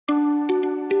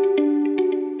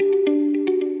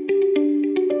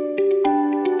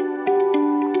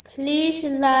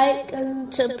like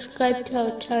and subscribe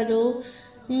to our channel.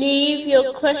 Leave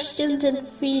your questions and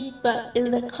feedback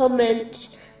in the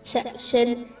comments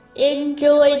section.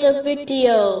 Enjoy the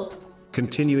video.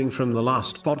 Continuing from the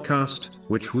last podcast,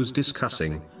 which was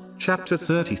discussing chapter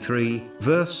 33,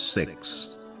 verse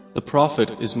 6. The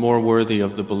prophet is more worthy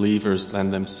of the believers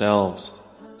than themselves.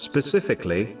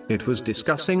 Specifically, it was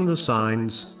discussing the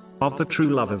signs of the true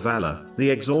love of Allah, the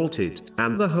Exalted,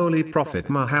 and the Holy Prophet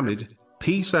Muhammad,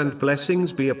 peace and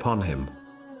blessings be upon him.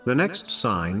 The next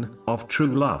sign of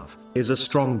true love is a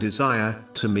strong desire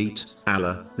to meet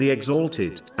Allah, the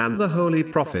Exalted, and the Holy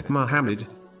Prophet Muhammad,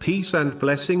 peace and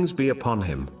blessings be upon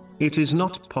him. It is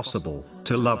not possible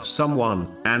to love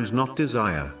someone and not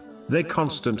desire their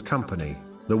constant company.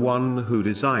 The one who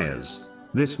desires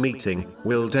this meeting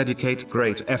will dedicate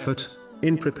great effort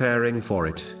in preparing for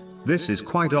it. This is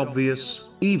quite obvious,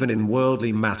 even in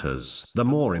worldly matters. The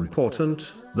more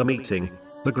important the meeting,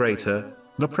 the greater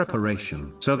the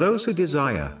preparation. So those who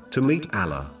desire to meet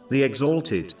Allah, the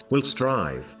Exalted, will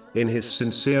strive in his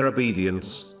sincere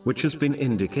obedience, which has been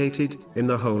indicated in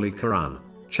the Holy Quran.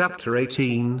 Chapter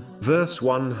 18, verse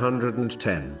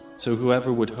 110. So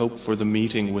whoever would hope for the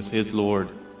meeting with his Lord,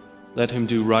 let him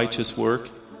do righteous work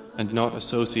and not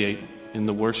associate in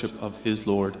the worship of his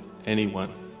Lord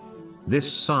anyone.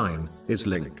 This sign is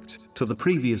linked to the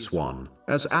previous one,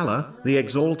 as Allah, the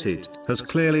Exalted, has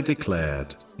clearly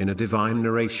declared in a divine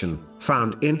narration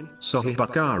found in Sahih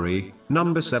Bukhari,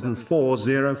 number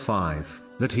 7405,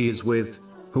 that he is with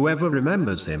whoever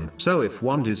remembers him. So if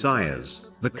one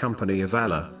desires the company of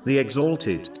Allah, the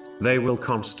Exalted, they will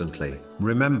constantly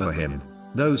remember him.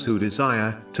 Those who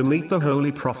desire to meet the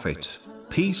Holy Prophet,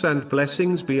 peace and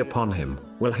blessings be upon him,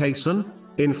 will hasten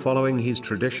in following his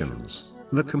traditions.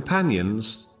 The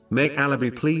companions, may Allah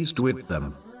be pleased with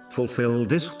them, fulfilled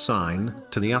this sign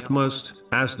to the utmost,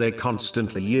 as they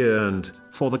constantly yearned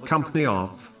for the company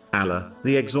of Allah,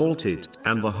 the Exalted,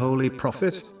 and the Holy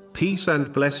Prophet, peace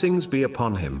and blessings be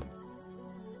upon him.